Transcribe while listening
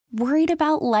Worried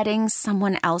about letting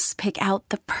someone else pick out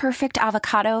the perfect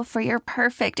avocado for your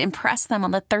perfect impress them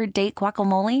on the third date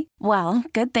guacamole? Well,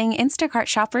 good thing Instacart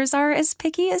shoppers are as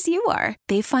picky as you are.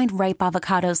 They find ripe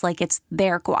avocados like it's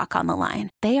their guac on the line.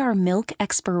 They are milk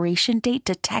expiration date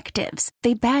detectives.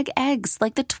 They bag eggs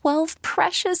like the 12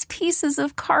 precious pieces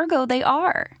of cargo they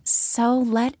are. So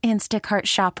let Instacart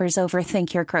shoppers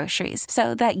overthink your groceries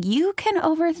so that you can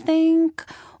overthink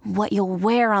what you'll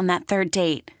wear on that third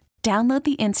date. Download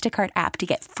the Instacart app to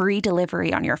get free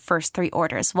delivery on your first 3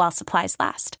 orders while supplies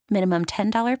last. Minimum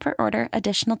 $10 per order.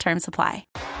 Additional terms apply.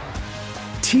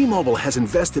 T-Mobile has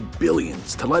invested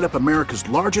billions to light up America's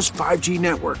largest 5G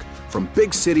network, from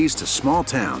big cities to small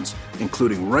towns,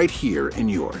 including right here in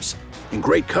yours. And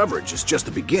great coverage is just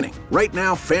the beginning. Right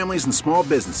now, families and small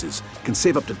businesses can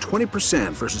save up to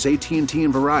 20% versus AT&T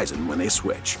and Verizon when they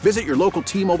switch. Visit your local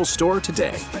T-Mobile store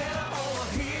today.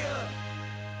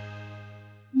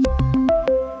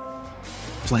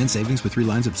 Plan savings with 3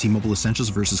 lines of T-Mobile Essentials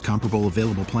versus comparable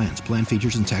available plans. Plan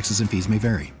features and taxes and fees may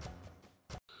vary.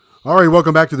 All right,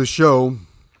 welcome back to the show.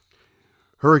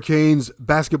 Hurricanes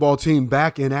basketball team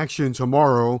back in action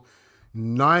tomorrow.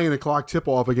 9 o'clock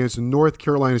tip-off against North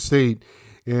Carolina State.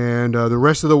 And the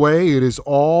rest of the way, it is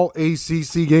all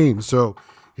ACC games. So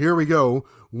here we go.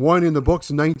 1 in the books,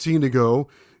 19 to go.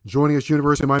 Joining us,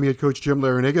 University of Miami head coach Jim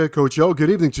Larrañaga. Coach O, good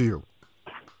evening to you.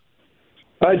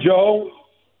 Hi, Joe.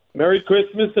 Merry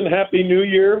Christmas and Happy New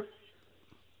Year.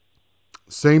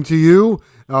 Same to you.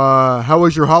 How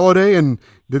was your holiday, and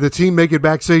did the team make it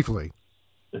back safely?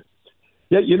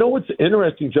 Yeah, you know what's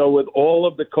interesting, Joe, with all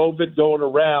of the COVID going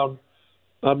around,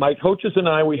 my coaches and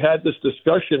I, we had this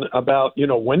discussion about,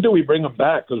 when do we bring them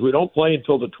back? Because we don't play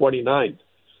until the 29th.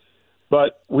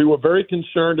 But we were very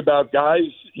concerned about guys,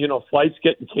 flights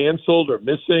getting canceled or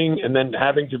missing and then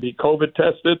having to be COVID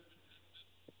tested.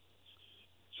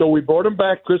 So we brought him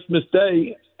back Christmas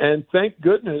Day, and thank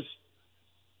goodness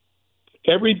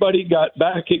everybody got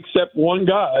back except one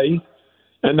guy,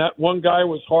 and that one guy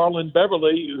was Harlan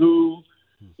Beverly, who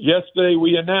yesterday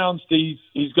we announced he's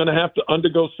going to have to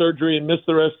undergo surgery and miss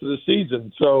the rest of the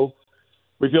season. So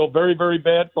we feel very, very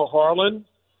bad for Harlan,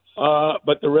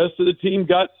 but the rest of the team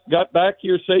got back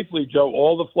here safely, Joe.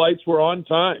 All the flights were on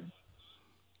time.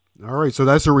 All right, so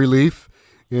that's a relief,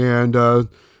 and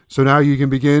so now you can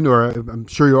begin, or I'm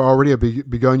sure you already have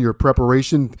begun your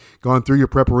preparation, gone through your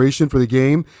preparation for the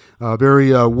game.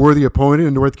 Very worthy opponent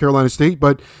in North Carolina State.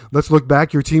 But let's look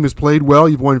back. Your team has played well.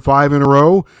 You've won 5 in a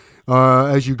row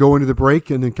as you go into the break,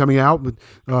 and then coming out with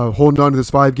holding on to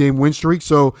this 5-game win streak.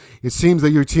 So it seems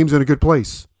that your team's in a good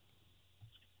place.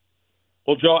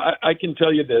 Well, Joe, I can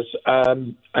tell you this.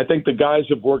 I think the guys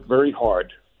have worked very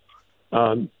hard.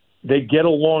 They get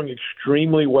along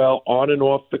extremely well on and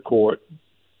off the court.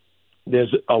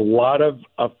 There's a lot of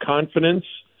confidence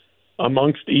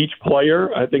amongst each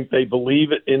player. I think they believe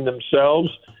in themselves,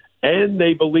 and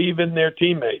they believe in their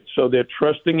teammates. So they're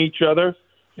trusting each other.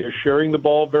 They're sharing the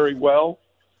ball very well.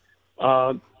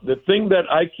 The thing that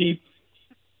I keep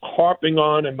harping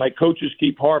on, and my coaches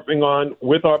keep harping on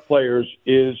with our players,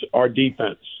 is our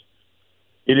defense.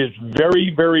 It is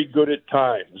very, very good at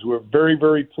times. We're very,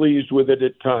 very pleased with it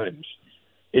at times.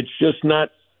 It's just not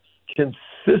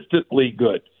consistently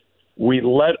good. We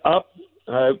let up.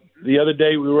 The other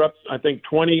day we were up, I think,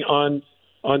 20 on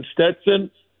Stetson.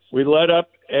 We let up,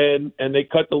 and they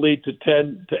cut the lead to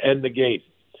 10 to end the game.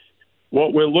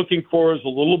 What we're looking for is a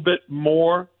little bit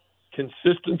more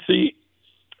consistency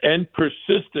and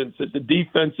persistence at the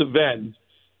defensive end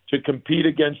to compete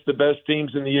against the best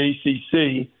teams in the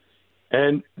ACC.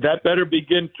 And that better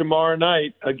begin tomorrow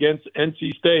night against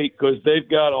NC State, because they've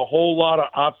got a whole lot of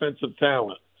offensive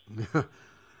talent.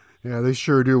 Yeah, they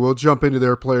sure do. We'll jump into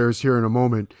their players here in a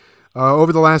moment.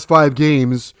 Over the last 5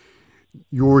 games,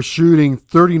 you're shooting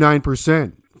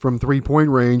 39% from three-point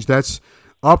range. That's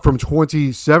up from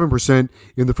 27%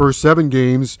 in the first 7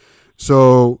 games.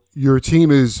 So your team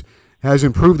has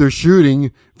improved their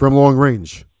shooting from long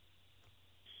range.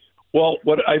 Well,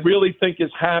 what I really think has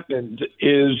happened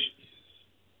is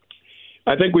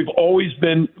I think we've always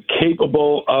been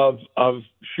capable of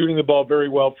shooting the ball very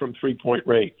well from three-point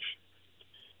range.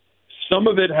 Some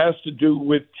of it has to do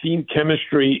with team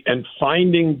chemistry and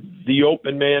finding the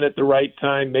open man at the right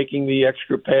time, making the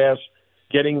extra pass,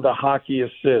 getting the hockey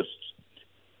assists.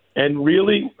 And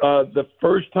really, the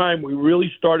first time we really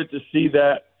started to see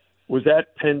that was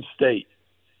at Penn State.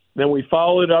 Then we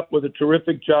followed up with a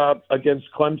terrific job against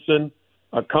Clemson,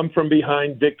 a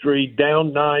come-from-behind victory,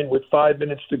 down 9 with 5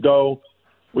 minutes to go.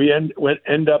 We end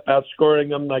up outscoring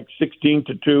them like 16-2,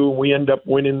 and we end up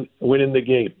winning the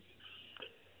game.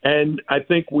 And I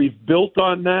think we've built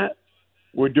on that.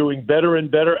 We're doing better and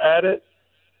better at it.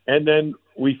 And then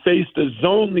we faced a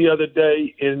zone the other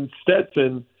day in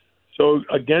Stetson. So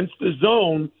against the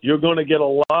zone, you're going to get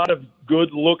a lot of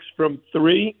good looks from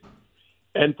three.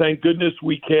 And thank goodness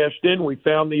we cashed in. We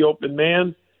found the open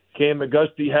man. Cam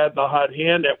McGusty had the hot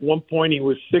hand. At one point, he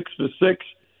was 6 for 6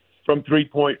 from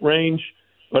three-point range.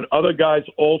 But other guys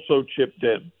also chipped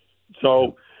in.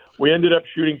 So we ended up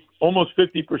shooting almost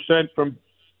 50% from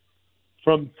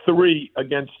three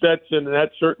against Stetson, and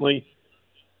that certainly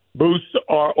boosts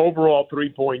our overall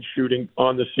three-point shooting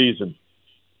on the season.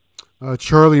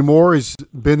 Charlie Moore has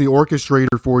been the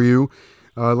orchestrator for you.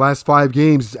 Last 5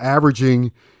 games,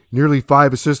 averaging nearly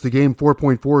 5 assists a game,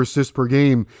 4.4 assists per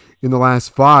game in the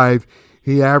last 5.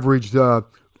 He averaged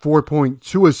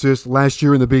 4.2 assists last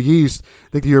year in the Big East. I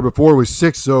think the year before was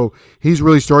 6, so he's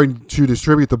really starting to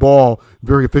distribute the ball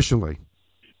very efficiently.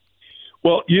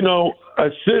 Well,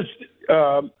 assists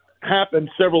happen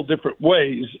several different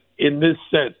ways in this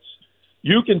sense.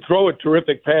 You can throw a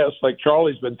terrific pass like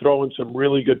Charlie's been throwing some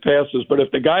really good passes, but if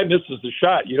the guy misses the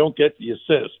shot, you don't get the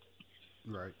assist.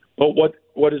 Right. But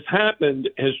what has happened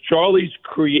is Charlie's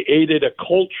created a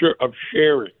culture of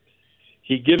sharing.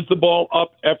 He gives the ball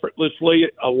up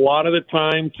effortlessly a lot of the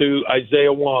time to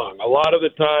Isaiah Wong, a lot of the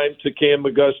time to Cam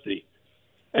McGusty.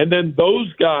 And then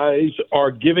those guys are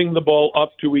giving the ball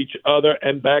up to each other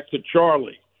and back to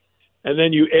Charlie. And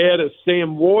then you add a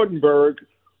Sam Wardenberg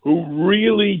who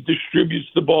really distributes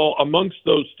the ball amongst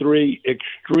those three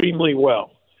extremely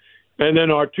well. And then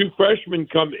our 2 freshmen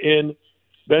come in,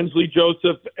 Bensley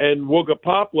Joseph and Wooga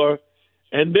Poplar,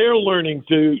 and they're learning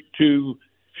to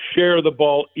share the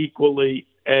ball equally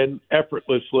and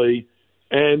effortlessly.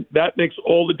 And that makes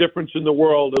all the difference in the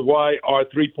world of why our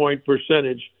three-point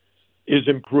percentage is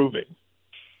improving.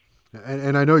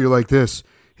 And I know you like this.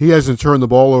 He hasn't turned the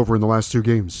ball over in the last 2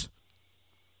 games.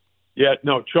 Yeah,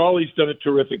 no, Charlie's done a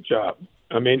terrific job.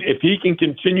 I mean, if he can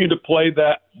continue to play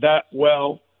that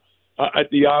well at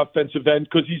the offensive end,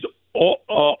 because he's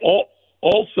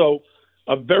also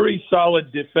a very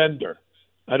solid defender.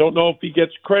 I don't know if he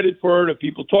gets credit for it, if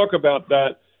people talk about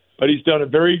that, but he's done a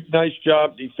very nice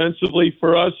job defensively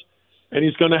for us, and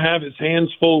he's going to have his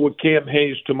hands full with Cam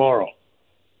Hayes tomorrow.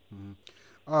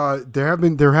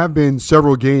 There have been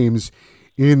several games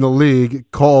in the league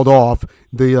called off.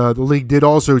 The league did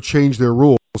also change their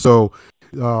rules, so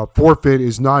forfeit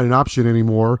is not an option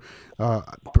anymore.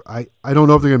 I don't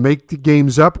know if they're going to make the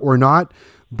games up or not,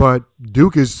 but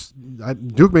Duke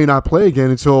may not play again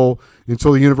until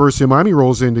the University of Miami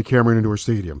rolls into Cameron Indoor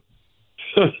Stadium.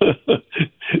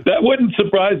 That wouldn't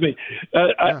surprise me.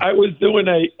 I was doing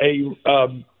a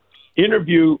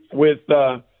interview with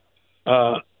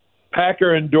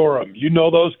Packer and Durham. You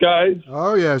know those guys?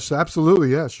 Oh, yes,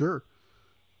 absolutely. Yeah, sure.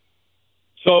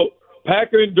 So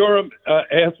Packer and Durham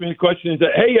asked me a question and said,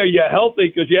 hey, are you healthy?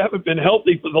 Because you haven't been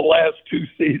healthy for the last 2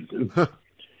 seasons.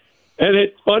 And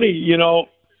it's funny,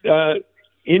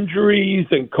 injuries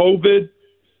and COVID,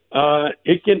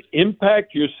 it can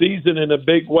impact your season in a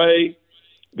big way.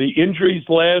 The injuries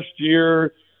last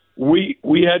year,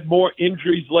 we had more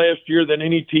injuries last year than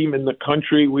any team in the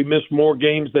country. We missed more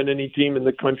games than any team in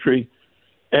the country.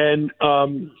 And,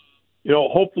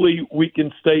 hopefully we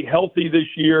can stay healthy this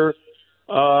year,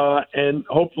 and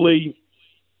hopefully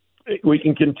we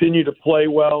can continue to play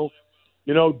well.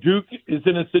 Duke is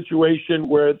in a situation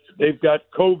where they've got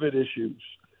COVID issues.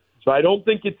 So I don't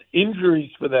think it's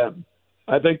injuries for them.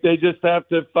 I think they just have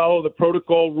to follow the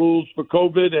protocol rules for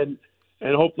COVID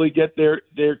and hopefully get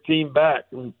their team back.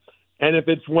 And if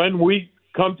it's when we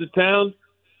come to town,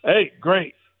 hey,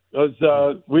 great.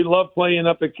 Because we love playing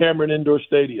up at Cameron Indoor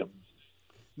Stadium.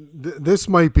 This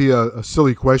might be a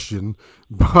silly question,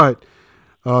 but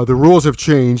the rules have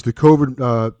changed. The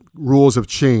COVID rules have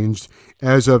changed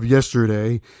as of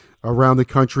yesterday around the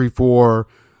country for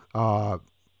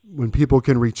when people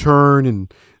can return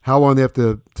and how long they have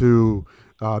to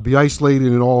be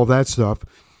isolated and all of that stuff.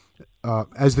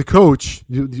 As the coach,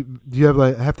 do you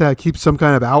have to keep some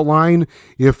kind of outline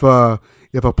if a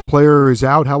player is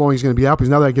out, how long he's going to be out? Because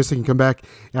now that I guess they can come back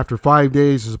after 5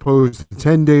 days as opposed to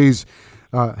 10 days.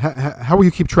 How will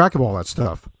you keep track of all that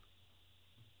stuff?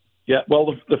 Yeah,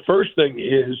 well, the first thing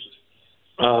is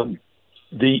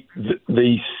the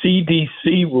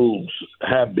CDC rules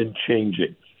have been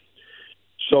changing.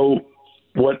 So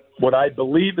what I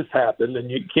believe has happened, and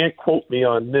you can't quote me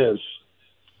on this,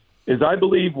 is I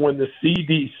believe when the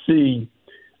CDC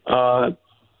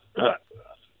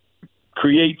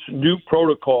creates new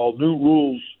protocol, new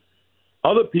rules,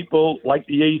 other people like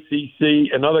the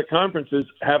ACC and other conferences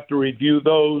have to review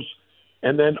those.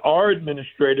 And then our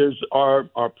administrators, our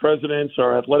presidents,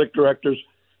 our athletic directors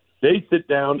they sit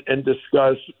down and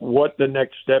discuss what the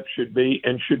next step should be,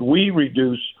 and should we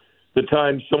reduce the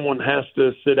time someone has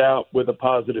to sit out with a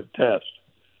positive test.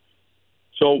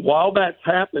 So while that's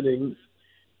happening,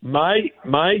 my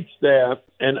staff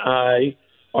and I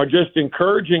are just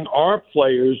encouraging our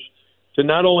players to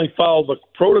not only follow the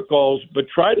protocols, but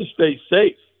try to stay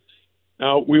safe.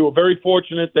 Now, we were very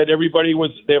fortunate that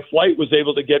their flight was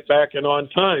able to get back and on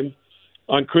time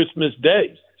on Christmas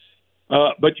Day.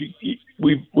 But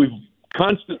we've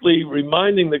constantly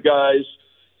reminding the guys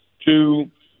to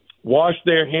wash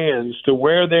their hands, to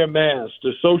wear their masks,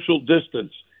 to social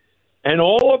distance. And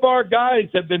all of our guys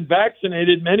have been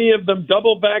vaccinated, many of them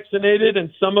double vaccinated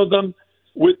and some of them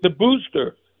with the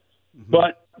booster. Mm-hmm.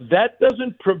 But that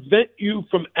doesn't prevent you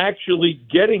from actually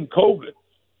getting COVID.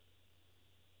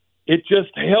 It just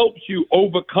helps you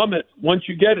overcome it once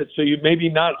you get it, so you maybe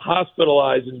not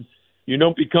hospitalized and you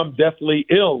don't become deathly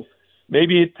ill.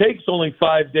 Maybe it takes only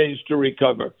 5 days to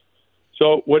recover.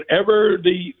 So whatever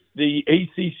the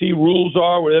ACC rules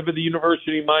are, whatever the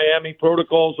University of Miami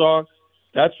protocols are,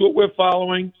 that's what we're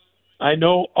following. I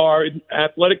know our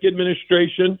athletic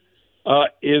administration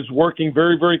is working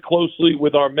very, very closely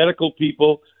with our medical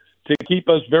people to keep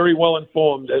us very well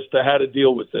informed as to how to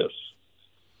deal with this.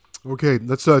 Okay,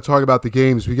 let's talk about the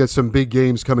games. We got some big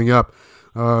games coming up.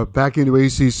 Back into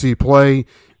ACC play.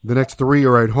 The next three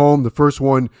are at home. The first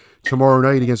one tomorrow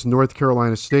night against North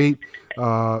Carolina State.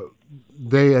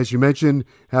 They, as you mentioned,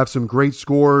 have some great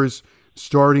scores,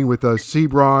 starting with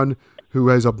Sebron, who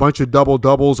has a bunch of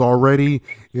double-doubles already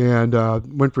and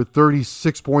went for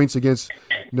 36 points against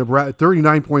Nebraska,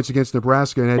 39 points against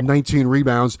Nebraska, and had 19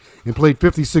 rebounds and played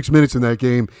 56 minutes in that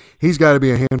game. He's got to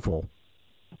be a handful.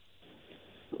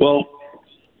 Well,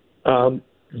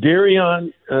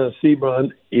 Darion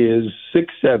Sebron is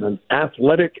 6'7",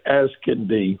 athletic as can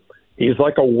be. He's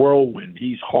like a whirlwind.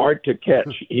 He's hard to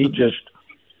catch. He just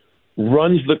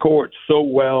runs the court so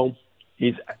well.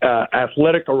 He's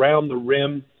athletic around the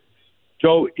rim.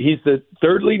 So he's the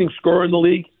third leading scorer in the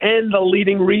league and the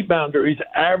leading rebounder. He's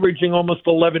averaging almost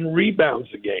 11 rebounds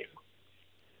a game.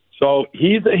 So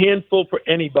he's a handful for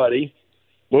anybody.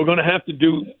 We're going to have to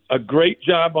do a great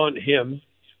job on him.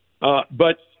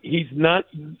 But he's not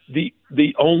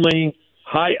the only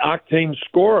high-octane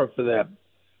scorer for them.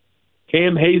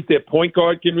 Cam Hayes, their point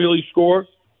guard, can really score.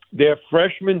 Their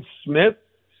freshman Smith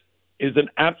is an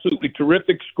absolutely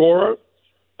terrific scorer.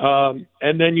 And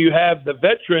then you have the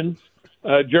veteran,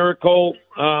 Jericho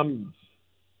Helms.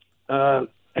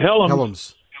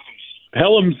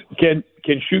 Helms can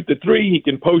shoot the three. He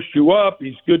can post you up.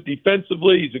 He's good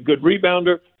defensively. He's a good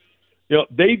rebounder. You know,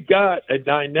 they've got a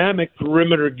dynamic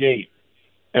perimeter game.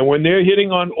 And when they're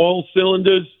hitting on all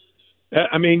cylinders,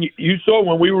 I mean, you saw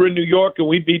when we were in New York and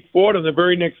we beat Fordham the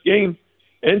very next game,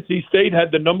 NC State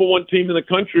had the number one team in the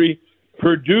country,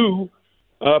 Purdue.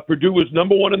 Purdue was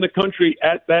number one in the country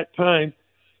at that time.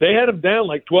 They had them down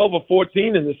like 12 or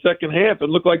 14 in the second half. It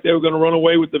looked like they were going to run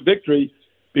away with the victory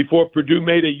before Purdue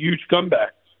made a huge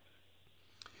comeback.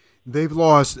 They've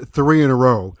lost 3 in a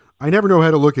row. I never know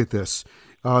how to look at this.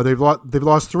 They've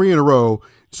lost 3 in a row,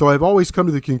 so I've always come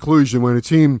to the conclusion when a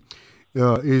team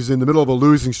is in the middle of a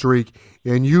losing streak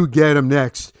and you get them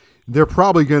next, they're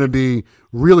probably going to be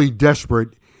really desperate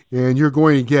and you're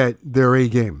going to get their A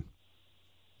game.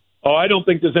 Oh, I don't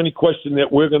think there's any question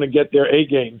that we're going to get their A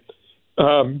game.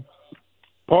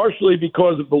 Partially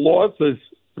because of the losses.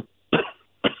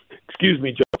 Excuse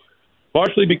me, Joe.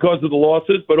 Partially because of the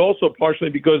losses, but also partially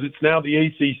because it's now the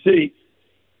ACC.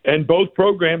 And both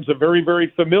programs are very,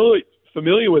 very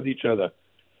familiar with each other.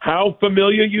 How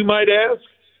familiar, you might ask?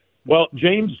 Well,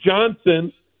 James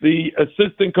Johnson, the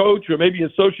assistant coach or maybe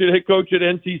associate head coach at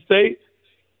NC State,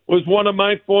 was one of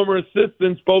my former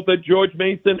assistants both at George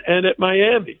Mason and at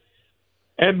Miami.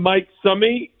 And Mike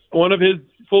Summey, one of his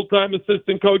full-time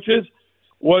assistant coaches,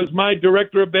 was my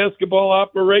director of basketball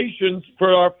operations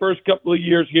for our first couple of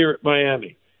years here at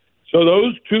Miami. So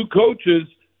those two coaches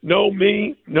know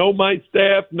me, know my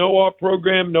staff, know our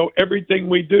program, know everything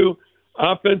we do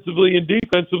offensively and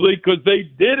defensively because they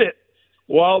did it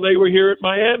while they were here at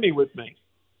Miami with me.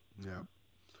 Yeah.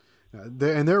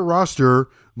 And their roster,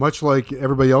 much like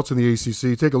everybody else in the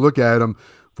ACC, take a look at them.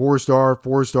 4-star,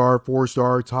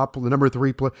 top, the number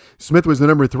 3 player. Smith was the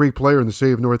number 3 player in the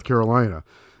state of North Carolina.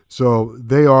 So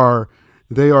they are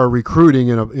recruiting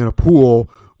in a pool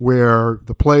where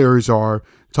the players are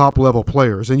top-level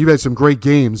players. And you've had some great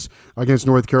games against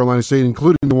North Carolina State,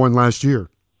 including the one last year.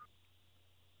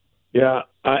 Yeah,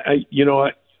 I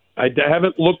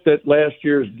haven't looked at last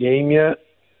year's game yet.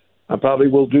 I probably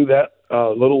will do that a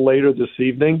little later this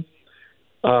evening.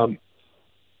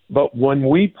 But when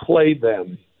we play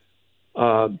them,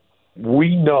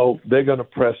 we know they're going to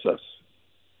press us.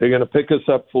 They're going to pick us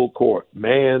up full court,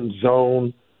 man,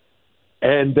 zone.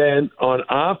 And then on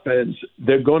offense,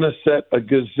 they're going to set a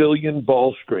gazillion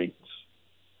ball screens.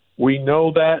 We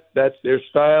know that. That's their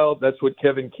style. That's what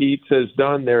Kevin Keatts has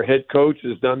done. Their head coach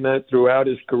has done that throughout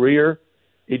his career.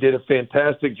 He did a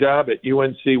fantastic job at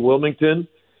UNC Wilmington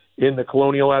in the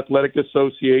Colonial Athletic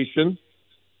Association.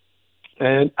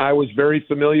 And I was very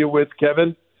familiar with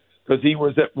Kevin because he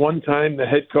was at one time the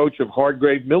head coach of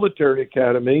Hargrave Military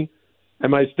Academy. And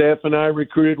my staff and I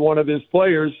recruited one of his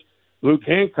players, Luke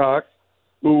Hancock,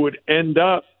 who would end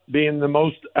up being the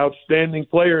most outstanding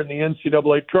player in the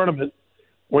NCAA tournament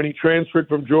when he transferred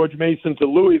from George Mason to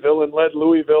Louisville and led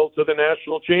Louisville to the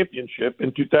national championship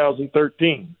in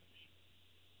 2013.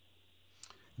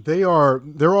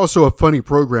 They're also a funny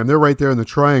program. They're right there in the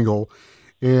triangle,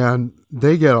 and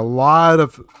they get a lot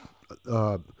of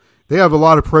they have a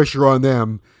lot of pressure on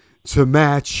them to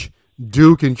match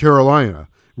Duke and Carolina,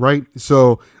 right?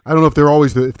 So I don't know if they're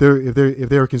always if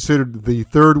they're considered the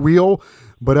third wheel,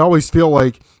 but I always feel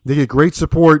like they get great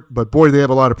support, but boy, they have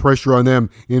a lot of pressure on them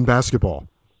in basketball.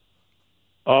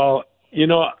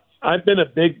 I've been a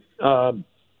big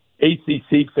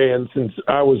ACC fan since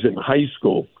I was in high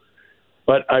school,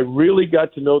 but I really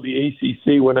got to know the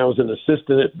ACC when I was an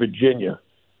assistant at Virginia.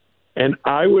 And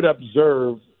I would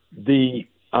observe the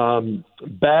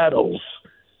battles,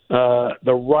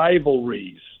 the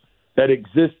rivalries that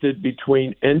existed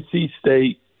between NC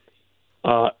State,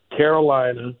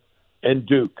 Carolina, and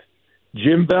Duke.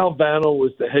 Jim Valvano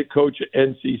was the head coach at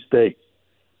NC State.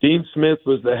 Dean Smith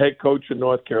was the head coach of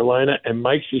North Carolina, and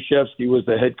Mike Krzyzewski was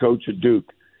the head coach of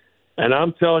Duke. And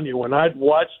I'm telling you, when I'd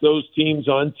watch those teams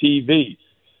on TV,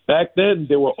 back then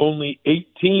there were only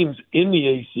 8 teams in the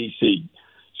ACC.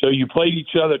 So you played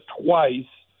each other twice,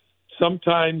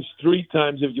 sometimes 3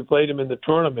 times if you played them in the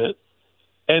tournament.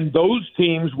 And those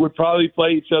teams would probably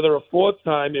play each other a 4th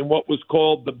time in what was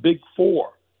called the Big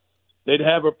Four. They'd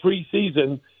have a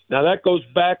preseason. Now, that goes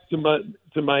back to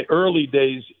my early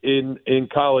days in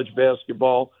college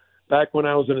basketball, back when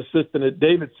I was an assistant at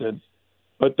Davidson.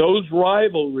 But those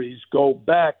rivalries go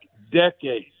back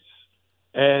decades,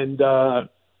 and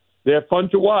they're fun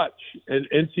to watch. And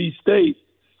NC State,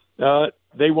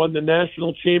 they won the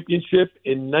national championship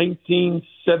in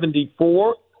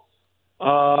 1974,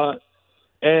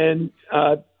 and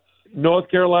North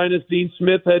Carolina's Dean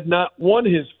Smith had not won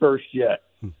his first yet.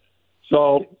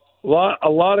 So a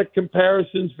lot of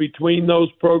comparisons between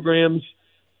those programs.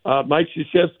 Mike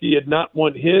Krzyzewski had not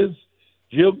won his.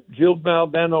 Jill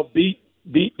Valvano beat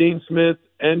Dean Smith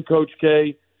and Coach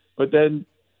K, but then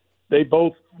they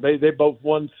both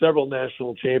won several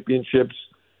national championships.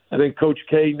 I think Coach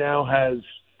K now has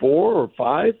 4 or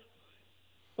 5.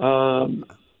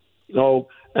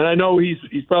 And I know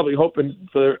he's probably hoping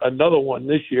for another one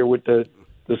this year with the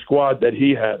squad that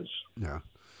he has. Yeah.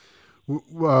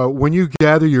 When you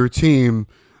gather your team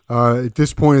at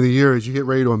this point of the year, as you get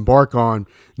ready to embark on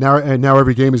now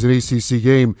every game is an ACC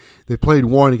game. They played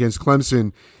one against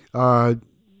Clemson.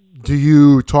 Do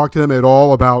you talk to them at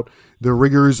all about the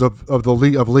rigors of the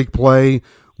league play,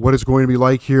 what it's going to be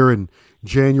like here in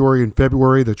January and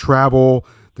February, the travel,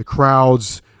 the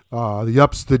crowds, the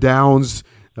ups, the downs?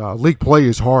 League play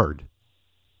is hard.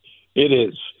 It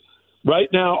is. Right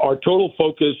now, our total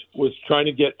focus was trying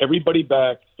to get everybody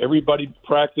back, everybody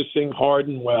practicing hard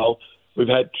and well. We've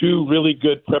had 2 really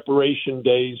good preparation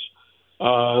days,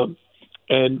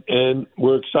 and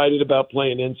we're excited about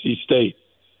playing NC State.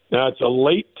 Now, it's a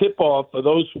late tip-off for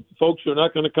those folks who are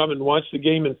not going to come and watch the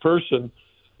game in person,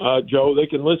 Joe. They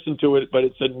can listen to it, but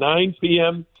it's a 9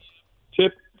 p.m.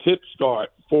 tip start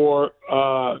for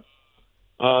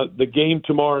the game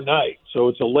tomorrow night. So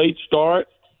it's a late start.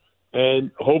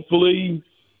 And hopefully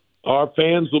our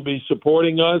fans will be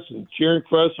supporting us and cheering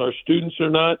for us. Our students are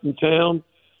not in town.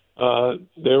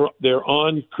 They're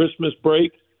on Christmas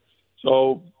break.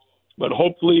 So, but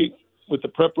hopefully with the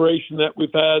preparation that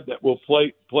we've had, that we'll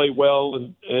play well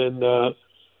and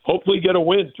hopefully get a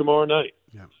win tomorrow night.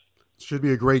 Yeah, it should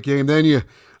be a great game. Then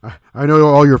I know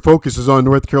all your focus is on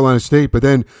North Carolina State, but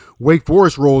then Wake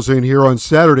Forest rolls in here on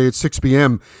Saturday at 6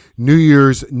 p.m. New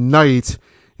Year's night.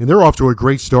 And they're off to a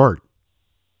great start.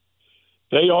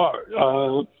 They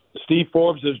are. Steve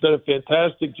Forbes has done a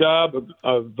fantastic job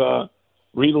of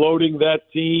reloading that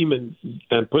team and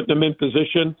putting them in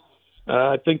position.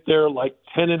 I think they're like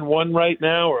 10-1 right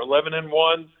now, or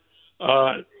 11-1,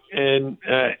 and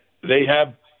they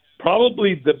have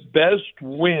probably the best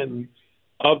win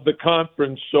of the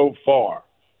conference so far,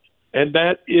 and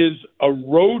that is a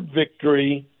road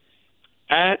victory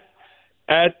at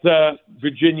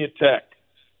Virginia Tech.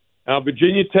 Now,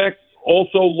 Virginia Tech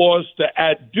also lost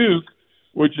at Duke,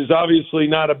 which is obviously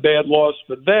not a bad loss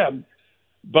for them.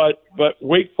 But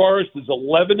Wake Forest is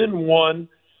 11-1.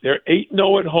 They're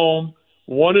 8-0 at home,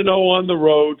 1-0 on the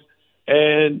road,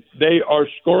 and they are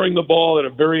scoring the ball at a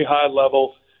very high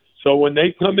level. So when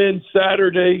they come in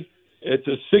Saturday, it's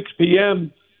a 6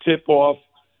 p.m. tip-off.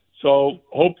 So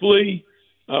hopefully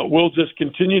we'll just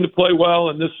continue to play well,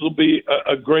 and this will be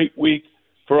a great week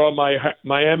for our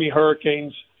Miami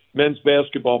Hurricanes men's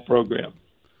basketball program.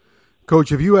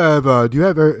 Coach, if you have, do you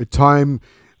have a time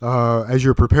as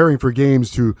you're preparing for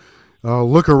games to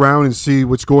look around and see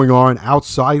what's going on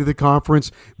outside of the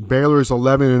conference? Baylor is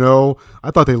 11-0.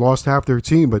 I thought they lost half their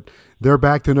team, but they're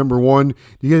back to number one.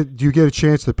 Do you get a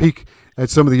chance to peek at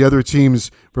some of the other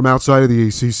teams from outside of the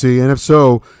ACC? And if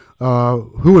so,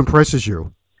 who impresses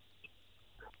you?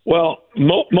 Well,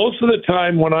 most of the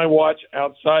time when I watch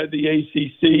outside the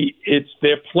ACC,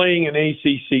 they're playing an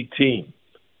ACC team.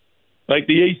 Like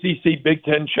the ACC Big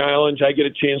Ten Challenge, I get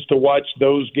a chance to watch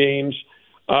those games.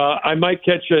 I might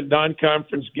catch a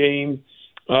non-conference game.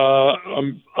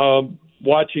 I'm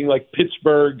watching like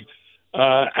Pittsburgh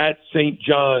at St.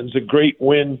 John's, a great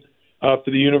win for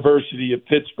the University of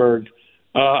Pittsburgh.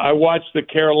 I watched the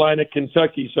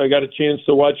Carolina-Kentucky, so I got a chance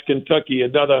to watch Kentucky,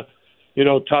 another,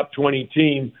 top 20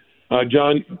 team.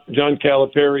 John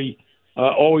Calipari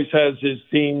always has his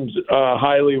teams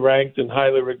highly ranked and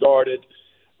highly regarded.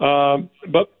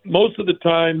 But most of the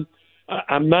time,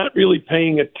 I'm not really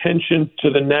paying attention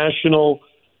to the national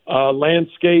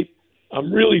landscape.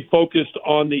 I'm really focused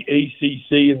on the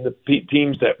ACC and the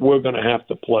teams that we're going to have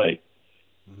to play.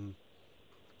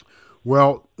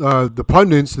 Well,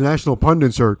 the national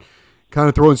pundits are kind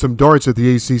of throwing some darts at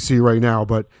the ACC right now,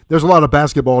 but there's a lot of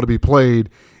basketball to be played,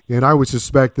 and I would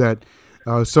suspect that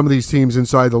some of these teams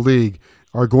inside the league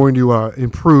are going to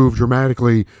improve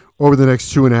dramatically over the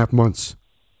next 2.5 months.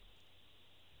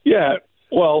 Yeah,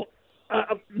 well,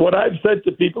 what I've said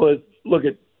to people is, look,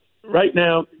 right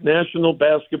now, national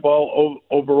basketball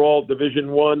overall Division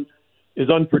I is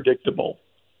unpredictable.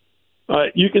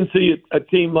 You can see a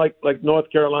team like North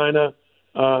Carolina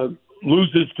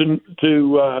loses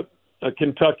to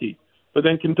Kentucky, but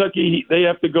then Kentucky, they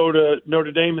have to go to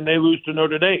Notre Dame and they lose to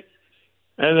Notre Dame,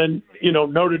 and then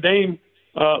Notre Dame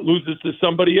loses to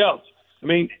somebody else. I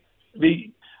mean,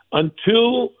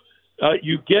 until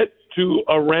you get to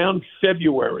around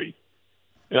February,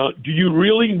 do you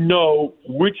really know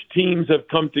which teams have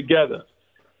come together?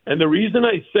 And the reason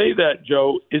I say that,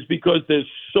 Joe, is because there's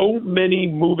so many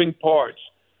moving parts,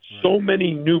 so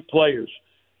many new players,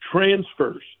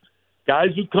 transfers, guys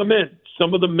who come in.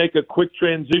 Some of them make a quick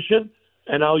transition,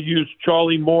 and I'll use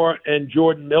Charlie Moore and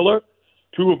Jordan Miller,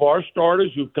 two of our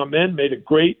starters who've come in, made a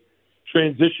great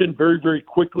transition very, very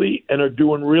quickly and are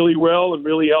doing really well and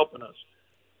really helping us.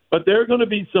 But there are going to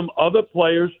be some other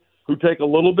players who take a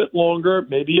little bit longer,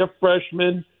 maybe a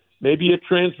freshman, maybe a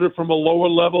transfer from a lower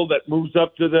level that moves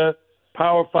up to the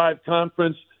Power 5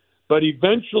 conference. But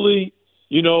eventually,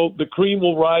 the cream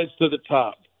will rise to the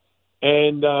top.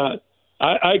 And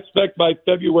I expect by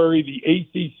February the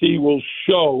ACC will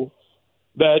show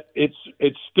that it's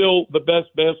still the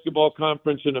best basketball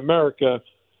conference in America,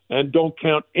 and don't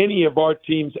count any of our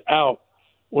teams out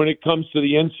when it comes to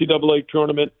the NCAA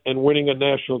tournament and winning a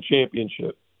national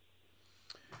championship.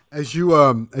 As you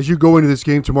go into this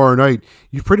game tomorrow night,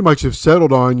 you pretty much have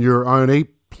settled on an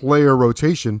 8-player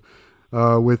rotation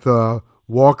with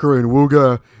Walker and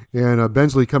Wooga and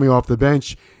Bensley coming off the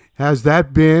bench. Has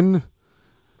that been,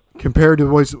 compared to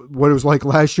what it was like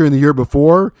last year and the year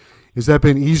before, has that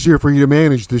been easier for you to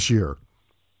manage this year?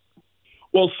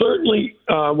 Well, certainly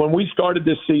when we started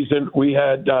this season, we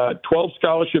had 12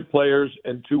 scholarship players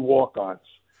and 2 walk-ons.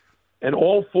 And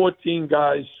all 14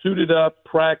 guys suited up,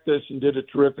 practiced, and did a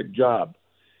terrific job.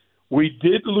 We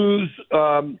did lose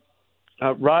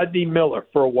Rodney Miller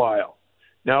for a while.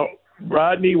 Now,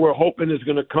 Rodney, we're hoping, is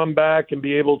going to come back and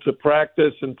be able to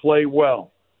practice and play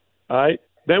well. All right.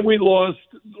 Then we lost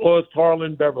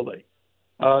Harlan Beverly,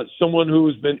 someone who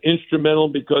has been instrumental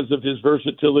because of his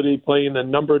versatility, playing a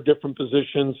number of different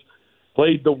positions,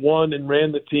 played the one and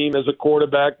ran the team as a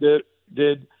quarterback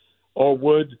did or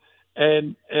would.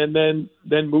 And then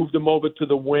moved him over to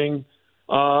the wing.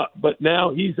 But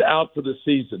now he's out for the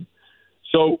season.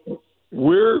 So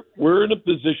we're in a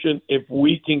position, if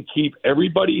we can keep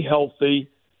everybody healthy,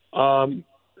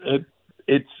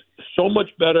 it's so much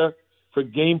better for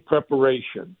game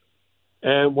preparation.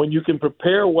 And when you can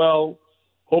prepare well,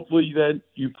 hopefully then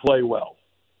you play well.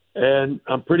 And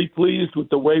I'm pretty pleased with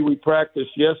the way we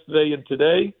practiced yesterday and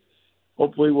today.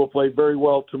 Hopefully we'll play very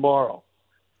well tomorrow.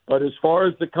 But as far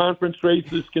as the conference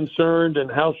race is concerned and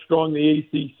how strong the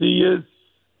ACC is,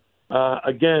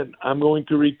 again, I'm going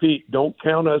to repeat, don't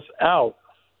count us out,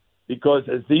 because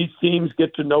as these teams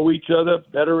get to know each other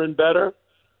better and better,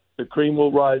 the cream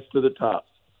will rise to the top.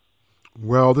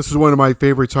 Well, this is one of my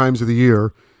favorite times of the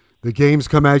year. The games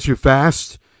come at you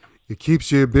fast. It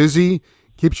keeps you busy,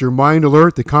 keeps your mind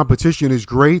alert. The competition is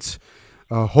great.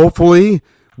 Hopefully,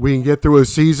 we can get through a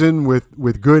season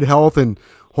with good health, and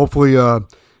hopefully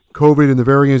COVID and the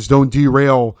variants don't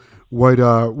derail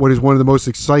what is one of the most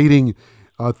exciting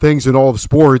things in all of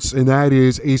sports, and that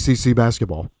is ACC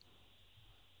basketball.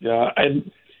 Yeah,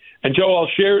 and Joe, I'll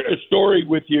share a story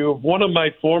with you of one of my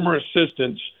former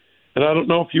assistants, and I don't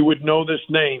know if you would know this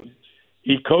name.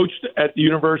 He coached at the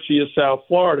University of South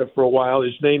Florida for a while.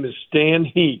 His name is Stan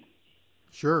Heath.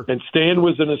 Sure. And Stan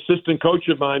was an assistant coach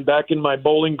of mine back in my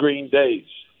Bowling Green days.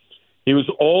 He was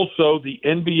also the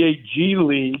NBA G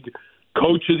League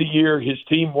Coach of the Year. His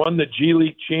team won the G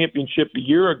League championship a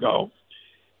year ago.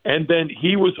 And then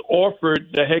he was offered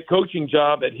the head coaching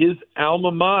job at his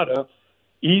alma mater,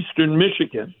 Eastern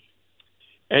Michigan.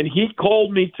 And he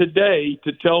called me today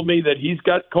to tell me that he's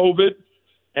got COVID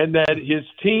and that his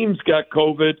team's got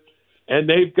COVID, and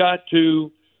they've got to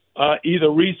either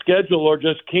reschedule or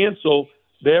just cancel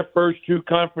their first two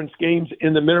conference games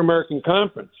in the Mid-American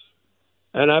Conference.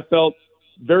 And I felt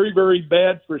very, very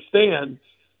bad for Stan,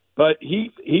 but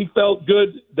he felt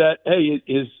good that, hey,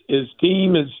 his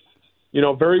team is,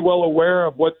 very well aware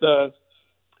of what the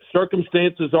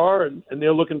circumstances are, and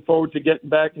they're looking forward to getting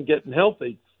back and getting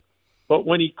healthy. But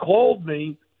when he called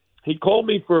me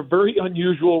for a very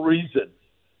unusual reason.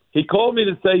 He called me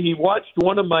to say he watched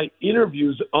one of my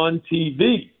interviews on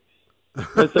TV.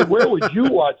 I said, where would you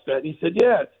watch that? And he said,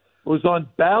 yeah, it was on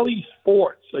Bally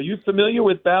Sports. Are you familiar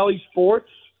with Bally Sports?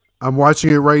 I'm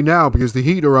watching it right now because the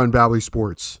Heat are on Bally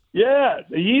Sports. Yeah,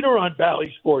 the Heat are on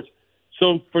Bally Sports.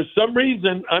 So for some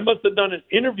reason, I must have done an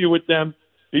interview with them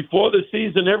before the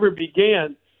season ever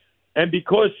began. And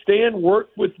because Stan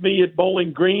worked with me at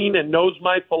Bowling Green and knows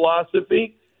my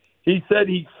philosophy, he said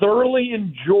he thoroughly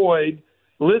enjoyed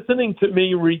listening to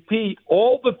me repeat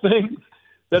all the things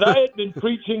that I had been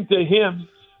preaching to him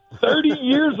 30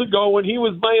 years ago when he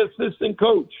was my assistant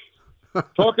coach,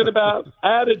 talking about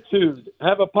attitude,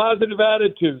 have a positive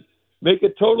attitude, make a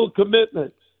total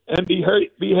commitment, and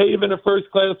behave in a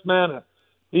first-class manner.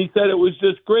 He said it was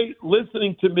just great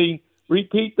listening to me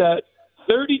repeat that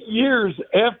 30 years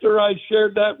after I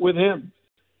shared that with him.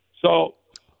 So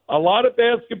a lot of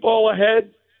basketball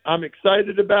ahead. I'm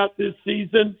excited about this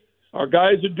season. Our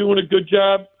guys are doing a good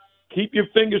job. Keep your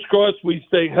fingers crossed we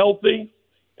stay healthy,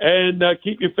 and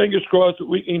keep your fingers crossed that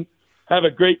we can have a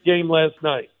great game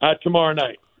tomorrow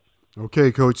night.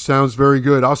 Okay, Coach. Sounds very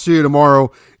good. I'll see you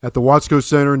tomorrow at the Watsco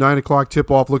Center, 9 o'clock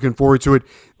tip-off. Looking forward to it.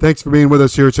 Thanks for being with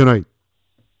us here tonight.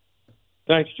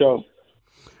 Thanks, Joe.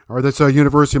 All right, that's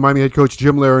University of Miami head coach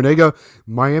Jim Larrañaga.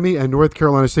 Miami and North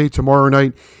Carolina State tomorrow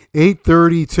night,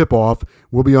 8:30 tip-off.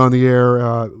 We'll be on the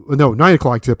air. 9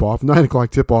 o'clock tip-off. 9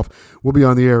 o'clock tip-off. We'll be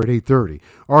on the air at 8:30.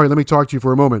 All right, let me talk to you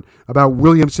for a moment about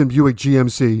Williamson Buick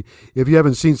GMC. If you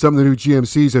haven't seen some of the new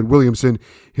GMCs at Williamson,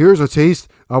 here's a taste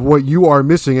of what you are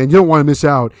missing, and you don't want to miss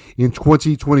out in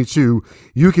 2022.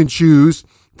 You can choose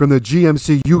from the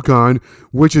GMC Yukon,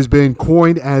 which has been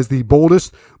coined as the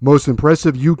boldest, most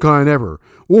impressive Yukon ever,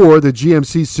 or the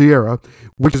GMC Sierra,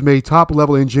 which has made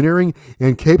top-level engineering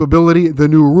and capability the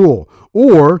new rule,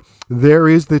 or there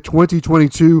is the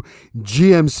 2022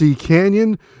 GMC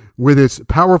Canyon with its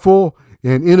powerful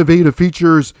and innovative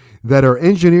features that are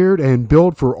engineered and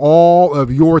built for all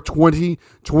of your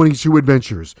 2022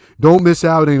 adventures. Don't miss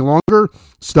out any longer.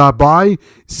 Stop by,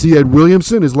 see Ed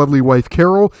Williamson, his lovely wife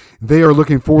Carol. They are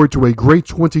looking forward to a great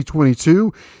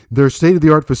 2022. Their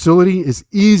state-of-the-art facility is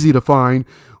easy to find,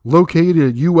 located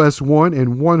at US 1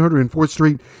 and 104th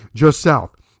Street, just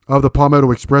south of the Palmetto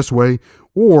Expressway,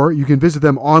 or you can visit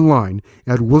them online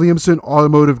at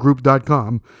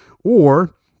williamsonautomotivegroup.com,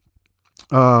 or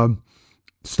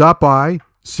stop by,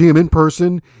 see them in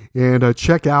person, and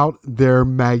check out their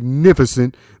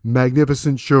magnificent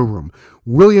showroom.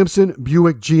 Williamson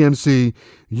Buick GMC,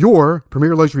 your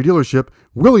premier luxury dealership.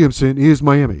 Williamson is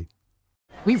Miami.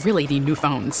 We really need new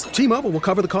phones. T-Mobile will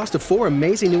cover the cost of 4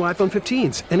 amazing new iPhone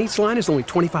 15s, and each line is only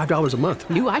 $25 a month.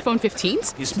 New iPhone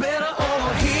 15s? It's better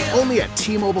over here. Only at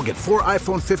T-Mobile, get 4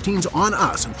 iPhone 15s on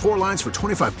us and 4 lines for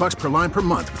 $25 per line per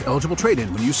month with eligible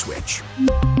trade-in when you switch.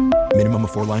 Minimum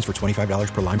of 4 lines for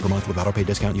 $25 per line per month with autopay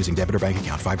discount using debit or bank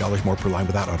account. $5 more per line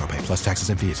without autopay, plus taxes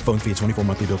and fees. Phone fee at 24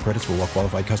 monthly bill credits for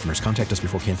well-qualified customers. Contact us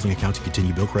before canceling account to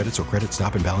continue bill credits or credit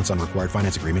stop and balance on required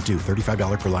finance agreement due.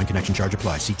 $35 per line connection charge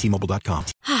applies. See T-Mobile.com.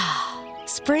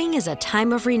 Spring is a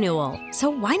time of renewal, so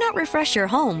why not refresh your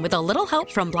home with a little help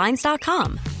from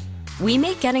Blinds.com? We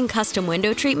make getting custom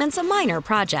window treatments a minor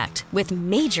project with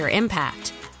major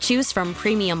impact. Choose from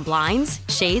premium blinds,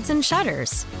 shades, and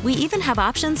shutters. We even have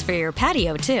options for your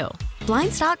patio, too.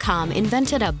 Blinds.com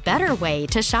invented a better way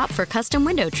to shop for custom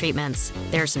window treatments.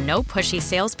 There's no pushy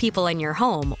salespeople in your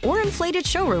home or inflated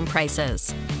showroom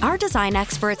prices. Our design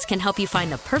experts can help you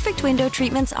find the perfect window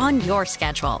treatments on your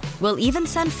schedule. We'll even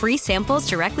send free samples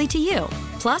directly to you.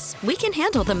 Plus, we can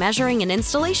handle the measuring and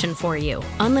installation for you.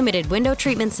 Unlimited window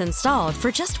treatments installed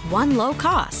for just one low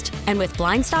cost. And with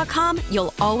Blinds.com,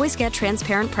 you'll always get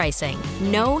transparent pricing.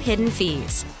 No hidden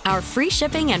fees. Our free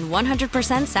shipping and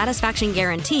 100% satisfaction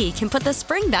guarantee can put the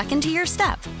spring back into your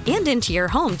step and into your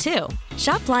home, too.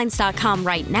 Shop Blinds.com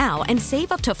right now and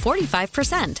save up to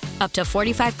 45%. Up to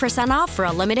 45% off for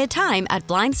a limited time at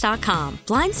Blinds.com.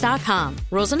 Blinds.com.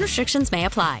 Rules and restrictions may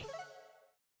apply.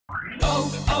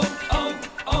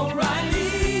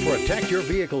 O'Reilly. Protect your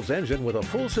vehicle's engine with a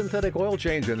full synthetic oil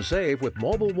change and save with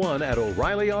Mobil 1 at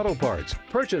O'Reilly Auto Parts.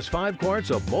 Purchase 5 quarts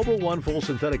of Mobil 1 full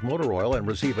synthetic motor oil and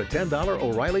receive a $10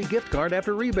 O'Reilly gift card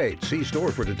after rebate. See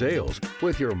store for details.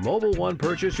 With your Mobil 1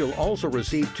 purchase, you'll also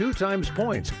receive 2 times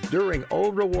points during O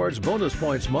Rewards Bonus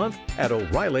Points Month at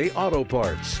O'Reilly Auto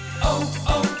Parts.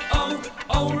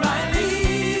 O'Reilly.